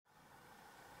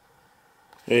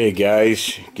Hey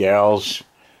guys, gals,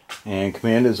 and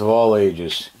commanders of all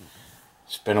ages.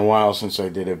 It's been a while since I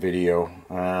did a video,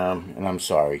 and I'm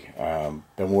sorry.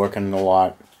 Been working a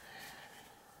lot.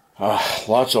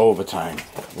 Lots of overtime.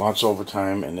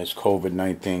 And this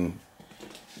COVID-19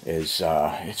 is,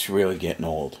 it's really getting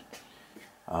old.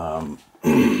 So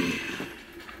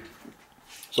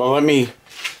let me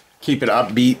keep it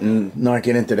upbeat and not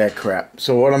get into that crap.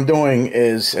 So what I'm doing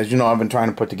is, as you know, I've been trying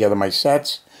to put together my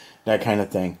sets, that kind of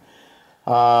thing.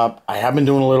 I have been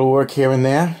doing a little work here and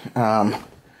there.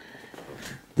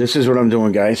 This is what I'm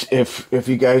doing, guys. If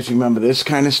you guys remember this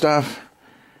kind of stuff,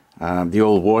 the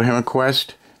old Warhammer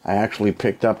Quest, I actually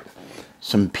picked up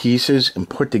some pieces and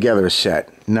put together a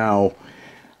set. Now,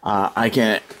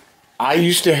 I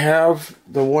used to have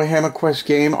the Warhammer Quest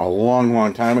game a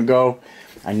long time ago.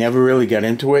 I never really got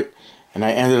into it, and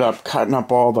I ended up cutting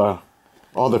up all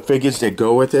the figures that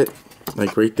go with it,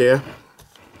 like right there.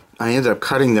 I ended up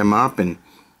cutting them up and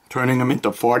turning them into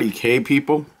 40K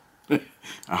people.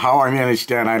 How I managed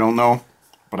that, I don't know,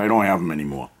 but I don't have them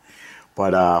anymore.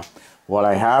 But what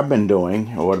I have been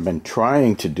doing, or what I've been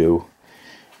trying to do,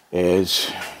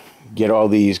 is get all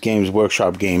these Games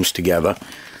Workshop games together,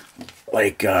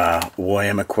 like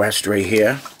Warhammer Quest right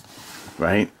here,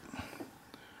 right?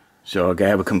 So I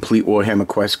have a complete Warhammer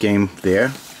Quest game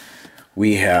there.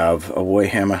 We have a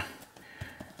Warhammer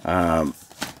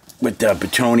with the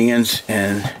Bretonnians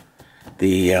and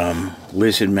the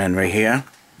Lizard Men right here.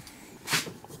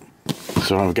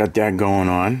 So I've got that going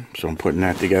on. So I'm putting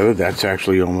that together. That's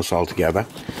actually almost all together.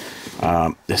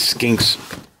 The Skinks.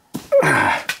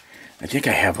 I think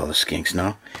I have all the Skinks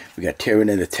now. We got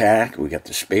Tyranid Attack. We got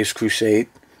the Space Crusade.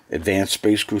 Advanced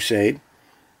Space Crusade.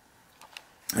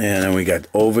 And then we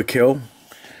got Overkill.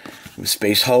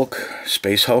 Space Hulk.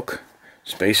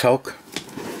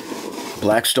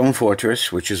 Blackstone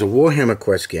Fortress, which is a Warhammer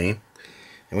Quest game.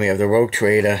 And we have the Rogue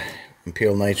Trader,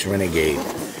 Imperial Knights Renegade.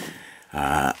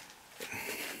 I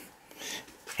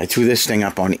threw this thing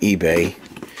up on eBay.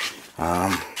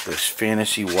 This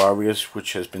Fantasy Warriors,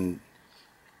 which has been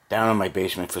down in my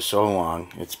basement for so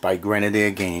long. It's by Grenadier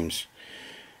Games.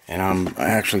 And I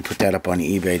actually put that up on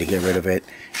eBay to get rid of it.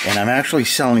 And I'm actually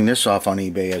selling this off on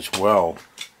eBay as well.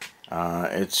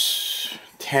 It's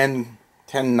 10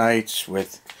 knights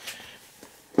with,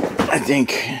 I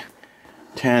think,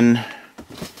 10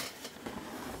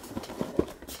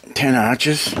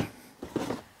 archers.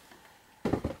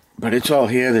 But it's all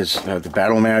here. There's the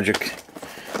battle magic.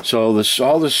 So all the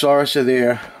Saurus are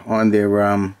there on their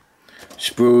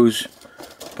sprues.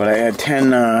 But I had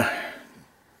 10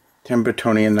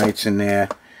 Bretonnian knights in there.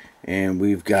 And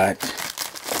we've got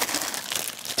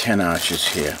 10 archers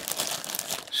here.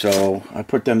 So I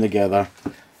put them together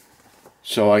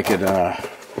so I could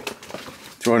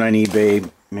throw it on eBay,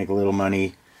 make a little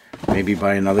money, maybe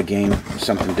buy another game,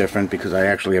 something different, because I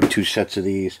actually have 2 sets of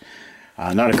these.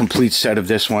 Not a complete set of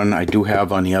this one. I do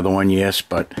have on the other one, yes,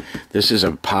 but this is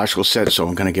a partial set, so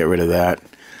I'm going to get rid of that.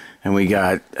 And we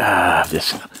got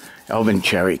this Elven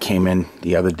Chariot came in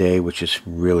the other day, which is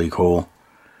really cool.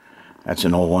 That's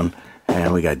an old one.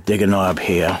 And we got Diggernob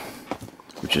here,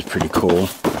 which is pretty cool.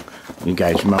 You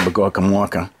guys remember Gorka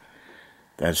Morka?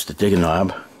 That's the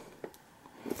Diggernob.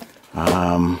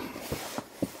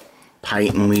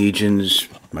 Titan Legions,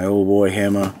 my old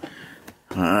Warhammer.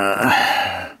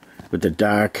 With the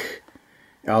Dark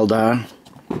Eldar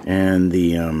and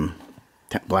the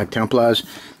Black Templars.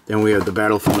 Then we have the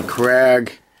Battle from the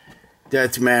Crag,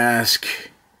 Death Mask,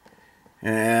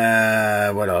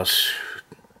 what else?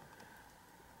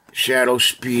 Shadow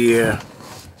Spear,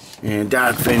 and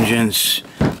Dark Vengeance.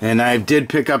 And I did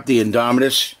pick up the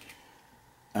Indomitus.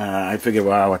 I figured,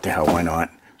 well, what the hell, why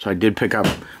not? So I did pick up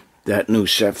that new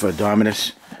set for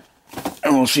Indomitus.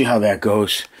 And we'll see how that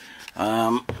goes.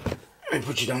 Let me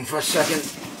put you down for a second.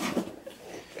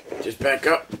 Just back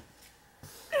up.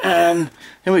 And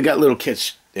then we got little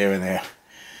kits there and there.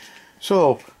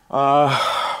 So,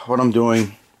 what I'm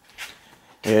doing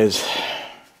is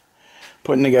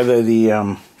putting together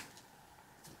the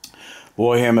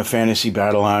Warhammer Fantasy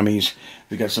Battle Armies.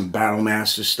 We got some Battle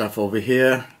Master stuff over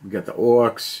here. We got the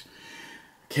Orcs,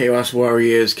 Chaos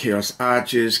Warriors, Chaos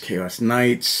Archers, Chaos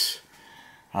Knights.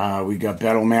 We got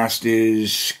Battle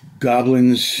Masters,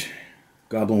 Goblins,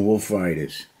 Goblin Wolf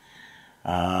Riders.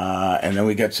 And then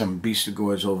we got some Beast of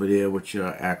Gores over there, which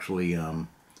are actually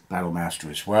Battle Master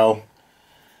as well.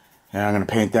 And I'm going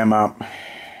to paint them up.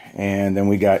 And then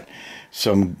we got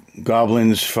some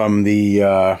Goblins from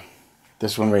the,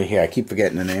 this one right here. I keep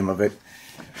forgetting the name of it.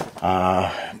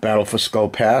 Battle for Skull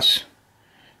Pass.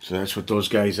 So that's what those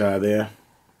guys are there.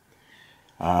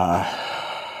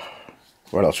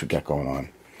 What else we got going on?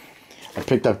 I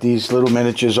picked up these little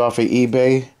miniatures off of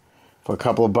eBay for a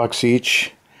couple of bucks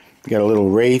each. Got a little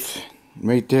Wraith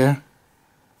right there.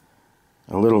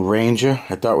 A little Ranger.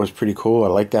 I thought was pretty cool. I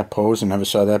like that pose. I never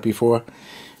saw that before.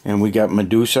 And we got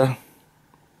Medusa,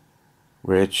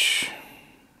 which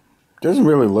doesn't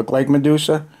really look like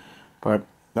Medusa, but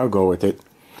I'll go with it.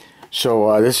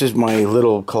 So this is my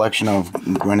little collection of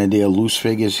Grenadier loose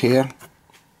figures here.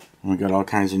 We got all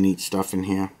kinds of neat stuff in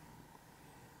here.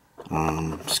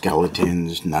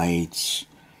 Skeletons, knights,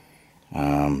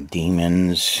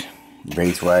 demons,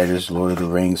 Wraith Riders, Lord of the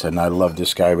Rings, and I love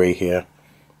this guy right here.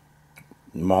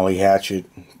 Molly Hatchet,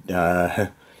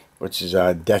 what's his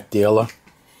Death Dealer.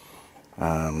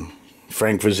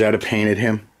 Frank Frazetta painted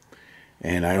him,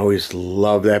 and I always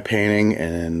love that painting.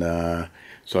 And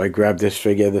so I grabbed this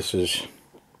figure. This is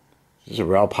a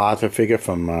Ralph Arthur figure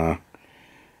from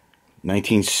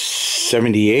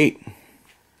 1978.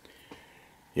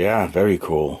 Yeah, very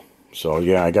cool. So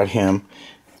yeah, I got him.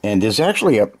 And there's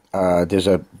actually a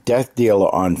Death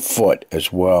Dealer on foot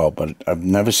as well, but I've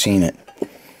never seen it.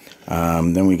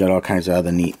 Then we got all kinds of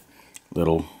other neat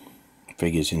little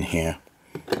figures in here.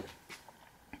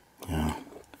 Yeah.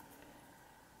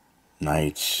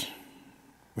 Knights,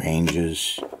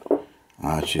 Rangers,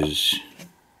 Archers,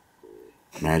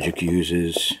 Magic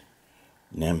Users,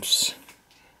 Nymphs,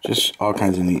 just all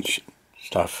kinds of neat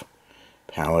stuff.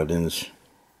 Paladins.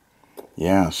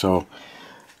 Yeah, so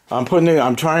I'm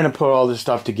trying to put all this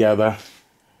stuff together,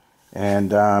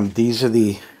 and these are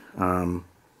the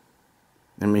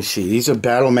let me see, these are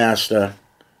Battlemaster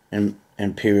and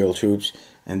Imperial troops,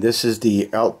 and this is the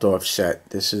Altdorf set.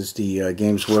 This is the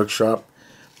Games Workshop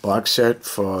box set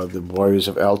for the Warriors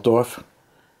of Altdorf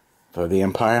for the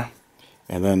Empire.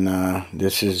 And then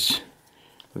this is,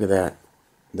 look at that,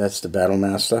 that's the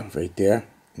Battlemaster right there,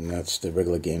 and that's the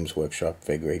regular Games Workshop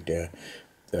fig right there.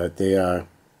 They are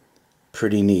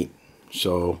pretty neat,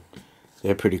 so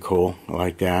they're pretty cool. I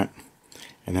like that.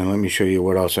 And then let me show you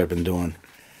what else I've been doing.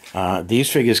 These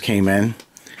figures came in.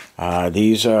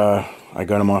 These I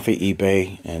got them off of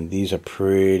eBay, and these are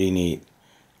pretty neat.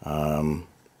 I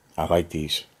like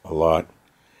these a lot.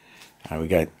 We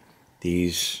got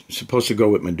these supposed to go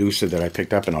with Medusa that I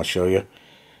picked up, and I'll show you.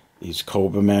 These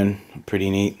Cobra Men are pretty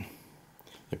neat.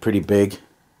 They're pretty big,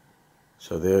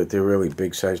 so they're really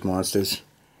big sized monsters.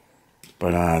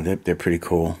 But they're pretty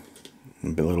cool. A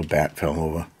little bat fell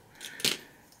over.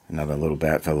 Another little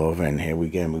bat fell over, and here we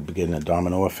begin a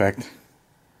domino effect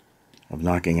of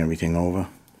knocking everything over,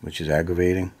 which is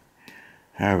aggravating.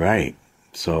 Alright,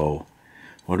 so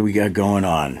what do we got going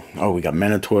on? Oh, we got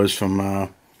Minotaurs from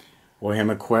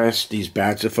Warhammer Quest. These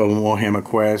bats are from Warhammer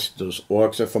Quest. Those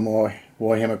orcs are from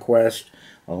Warhammer Quest,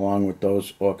 along with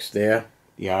those orcs there,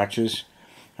 the archers.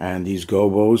 And these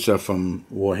gobos are from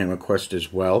Warhammer Quest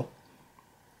as well.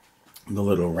 The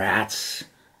little rats,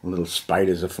 the little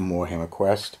spiders are from Warhammer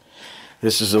Quest.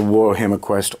 This is a Warhammer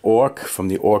Quest orc from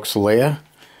the Orc's Lair.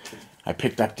 I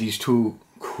picked up these two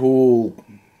cool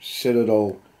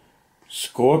Citadel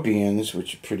scorpions,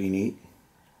 which are pretty neat.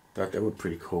 Thought they were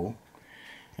pretty cool.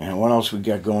 And what else we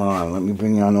got going on? Let me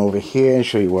bring you on over here and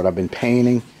show you what I've been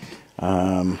painting.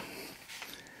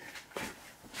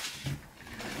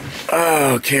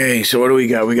 Okay, so what do we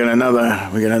got? We got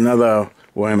another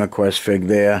Warhammer Quest fig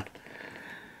there.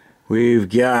 We've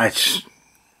got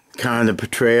Khan the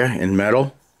Betrayer in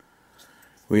metal.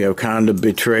 We have Khan the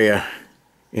Betrayer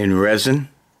in resin,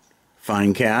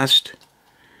 fine cast.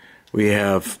 We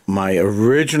have my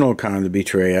original Khan the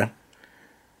Betrayer,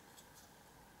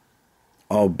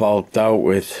 all bulked out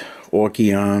with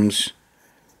orky arms.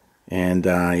 And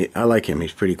I like him,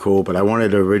 he's pretty cool, but I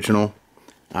wanted the original.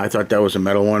 I thought that was a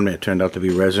metal one, it turned out to be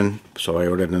resin, so I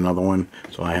ordered another one,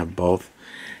 so I have both.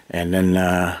 And then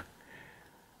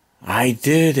I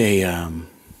did a, yeah,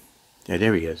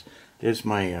 there he is. There's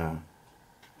my,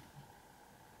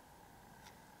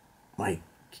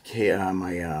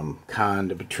 Khan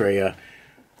the Betrayer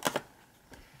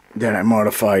that I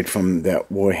modified from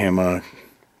that Warhammer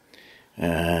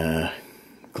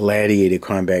Gladiator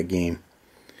combat game.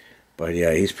 But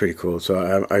yeah, he's pretty cool,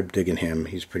 so I'm digging him.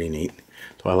 He's pretty neat,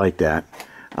 so I like that.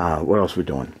 What else we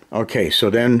doing? Okay,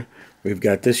 so then we've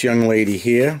got this young lady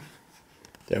here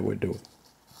that we're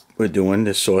doing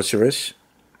this sorceress,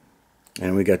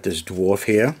 and we got this dwarf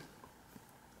here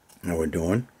that we're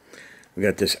doing. We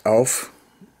got this elf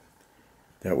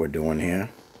that we're doing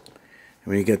here,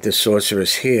 and we got this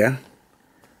sorceress here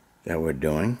that we're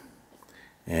doing,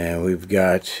 and we've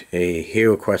got a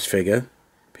Hero Quest figure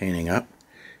painting up.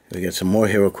 We got some more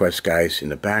Hero Quest guys in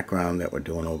the background that we're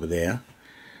doing over there.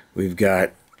 We've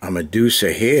got a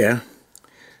Medusa here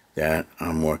that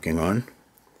I'm working on.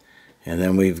 And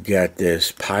then we've got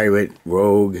this pirate,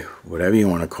 rogue, whatever you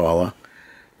want to call her,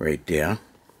 right there.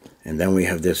 And then we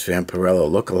have this Vampirella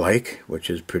lookalike, which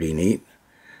is pretty neat.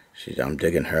 I'm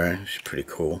digging her. She's pretty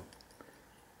cool.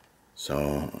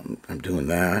 So I'm doing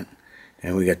that.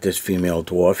 And we got this female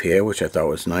dwarf here, which I thought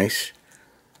was nice.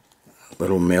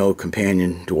 Little male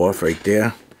companion dwarf right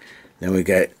there. Then we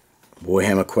got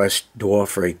Warhammer Quest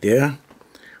dwarf right there.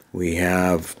 We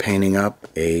have painting up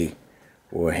a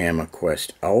Warhammer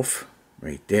Quest elf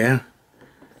right there.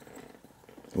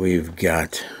 We've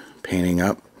got painting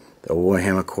up the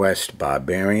Warhammer Quest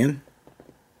barbarian.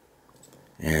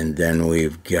 And then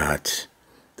we've got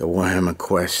the Warhammer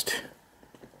Quest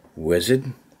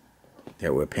wizard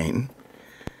that we're painting.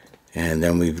 And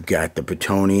then we've got the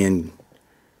Bretonnian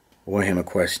Warhammer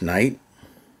Quest knight.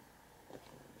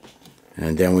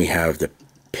 And then we have the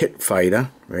pit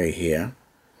fighter right here.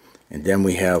 And then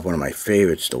we have one of my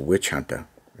favorites, the witch hunter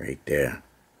right there.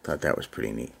 Thought that was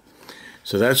pretty neat.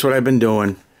 So that's what I've been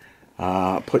doing.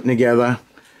 Putting together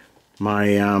my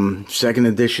 2nd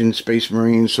edition Space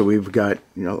Marines. So we've got,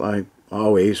 you know, like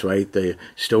always, right? They're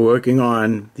still working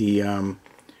on the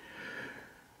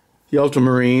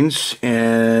Ultramarines,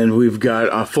 and we've got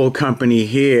a full company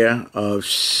here of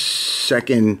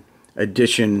 2nd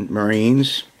edition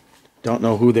Marines. Don't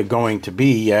know who they're going to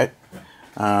be yet,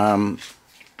 but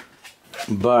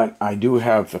I do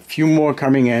have a few more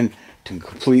coming in to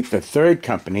complete the 3rd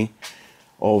company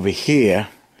over here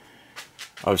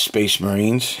of Space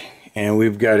Marines, and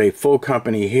we've got a full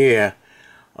company here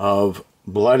of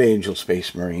Blood Angel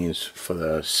Space Marines for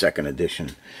the 2nd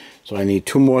edition. So I need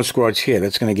 2 more squads here.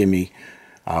 That's going to give me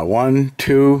 1,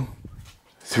 2,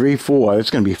 3, 4.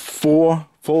 That's going to be 4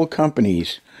 full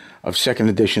companies of 2nd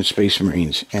edition Space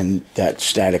Marines and that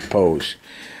static pose.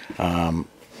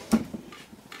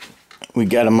 We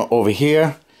got them over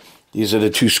here. These are the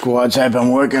 2 squads I've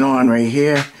been working on right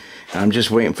here. I'm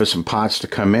just waiting for some parts to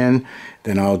come in.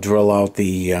 Then I'll drill out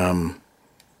the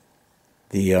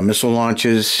missile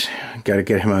launchers. Got to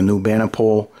get him a new banner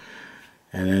pole.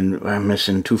 And then I'm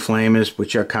missing 2 flamers,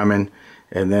 which are coming.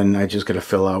 And then I just got to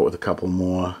fill out with a couple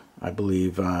more. I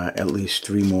believe at least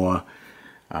 3 more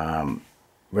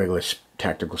regular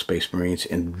tactical Space Marines.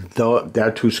 And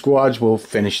that 2 squads will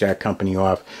finish that company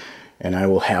off. And I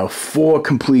will have 4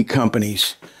 complete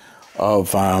companies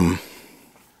of 2nd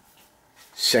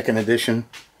edition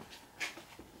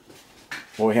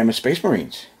Warhammer Space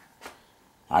Marines.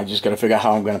 I just got to figure out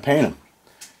how I'm going to paint them.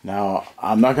 Now,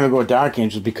 I'm not going to go Dark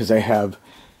Angels because I have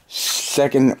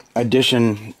 2nd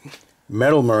edition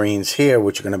Metal Marines here,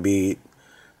 which are going to be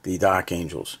the Dark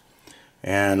Angels.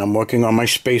 And I'm working on my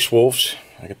Space Wolves.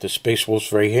 I got the Space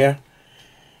Wolves right here.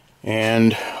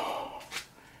 And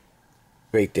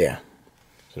right there.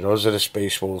 So those are the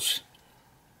Space Wolves.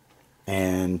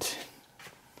 And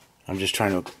I'm just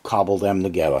trying to cobble them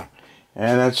together.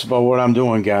 And that's about what I'm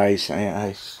doing, guys.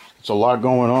 It's a lot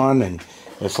going on, and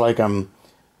it's like I'm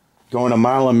going a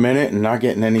mile a minute and not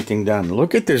getting anything done.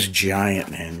 Look at this giant,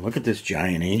 man. Look at this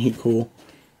giant. Ain't he cool?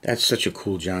 That's such a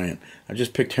cool giant. I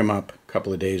just picked him up a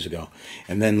couple of days ago.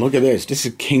 And then look at this. This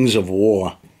is Kings of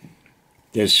War.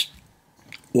 This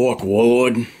Orc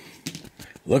Warlord.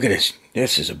 Look at this.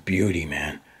 This is a beauty,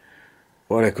 man.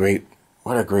 What a great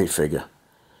figure.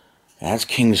 That's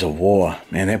Kings of War.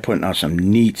 Man, they're putting out some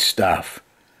neat stuff.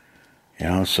 You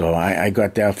know, so I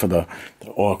got that for the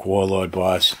Orc Warlord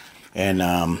boss.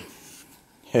 And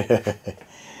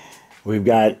we've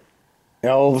got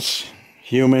elves,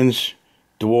 humans,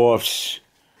 dwarfs,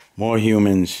 more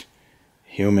humans,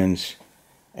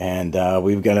 and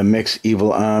we've got a mixed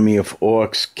evil army of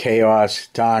orcs, chaos,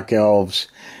 dark elves,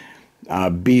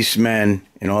 beastmen,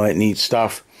 and all that neat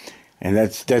stuff. And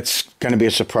that's going to be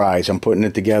a surprise. I'm putting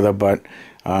it together, but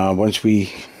once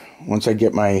I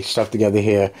get my stuff together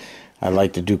here, I'd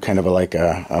like to do kind of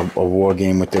a war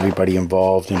game with everybody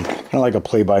involved, and kind of like a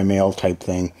play-by-mail type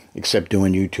thing, except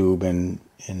doing YouTube and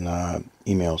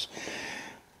emails.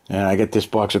 And I got this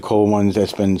box of cold ones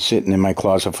that's been sitting in my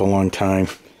closet for a long time,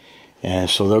 and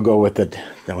so they'll go with the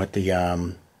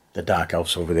dark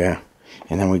elves over there.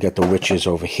 And then we got the witches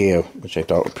over here, which I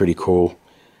thought were pretty cool.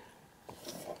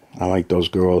 I like those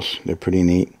girls; they're pretty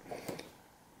neat.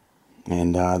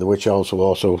 And the witch elves will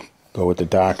also go with the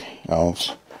dark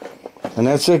elves. And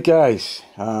that's it, guys.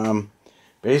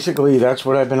 Basically, that's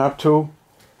what I've been up to.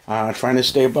 Trying to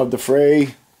stay above the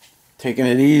fray, taking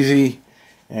it easy,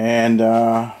 and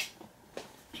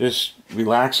just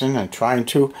relaxing and trying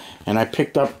to. And I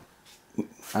picked up,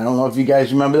 I don't know if you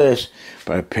guys remember this,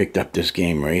 but I picked up this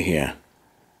game right here.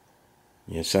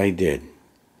 Yes, I did.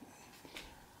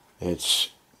 It's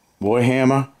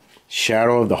Warhammer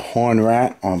Shadow of the Horned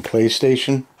Rat on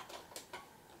PlayStation.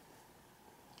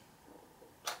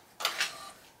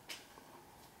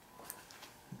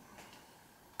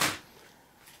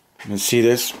 And see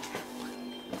this?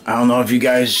 I don't know if you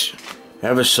guys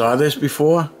ever saw this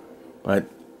before, but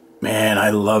man, I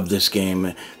love this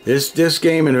game. This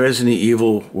game and Resident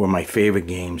Evil were my favorite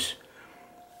games.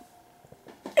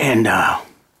 And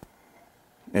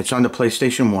it's on the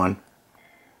PlayStation 1.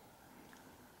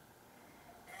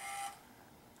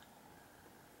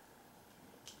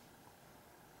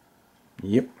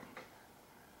 Yep.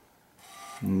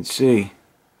 Let's see.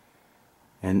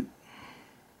 And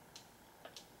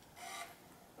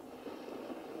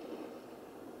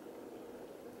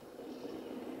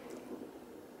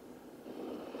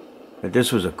but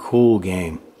this was a cool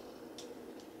game.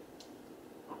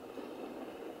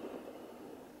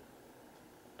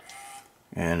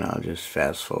 And I'll just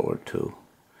fast forward to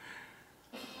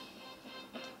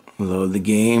load the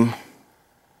game.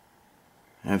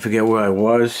 I forget where I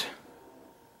was.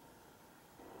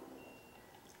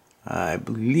 I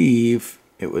believe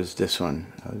it was this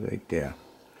one. I was right there.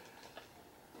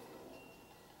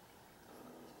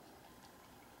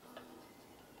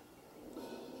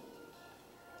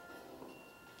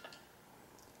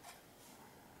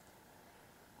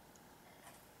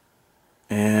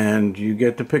 And you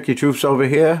get to pick your troops over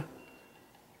here.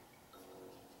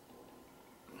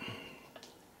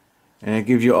 And it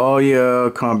gives you all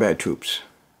your combat troops.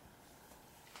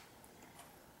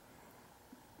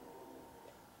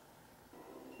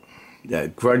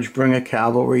 That Grudgebringer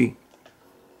Cavalry,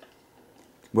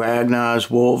 Ragnar's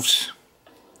Wolves,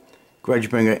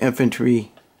 Grudgebringer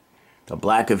Infantry, the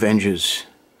Black Avengers,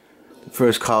 the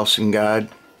 1st Carlson Guard,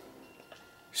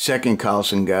 2nd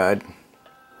Carlson Guard,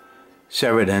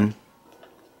 Cerridon,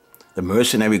 the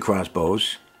Mercenary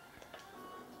Crossbows,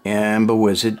 Amber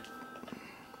Wizard,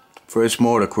 1st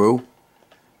Mortar Crew,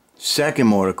 2nd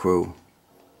Mortar Crew,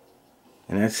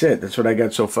 and that's it. That's what I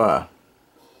got so far.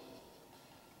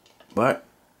 But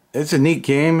it's a neat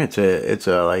game. It's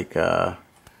a like I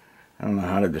don't know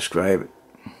how to describe it.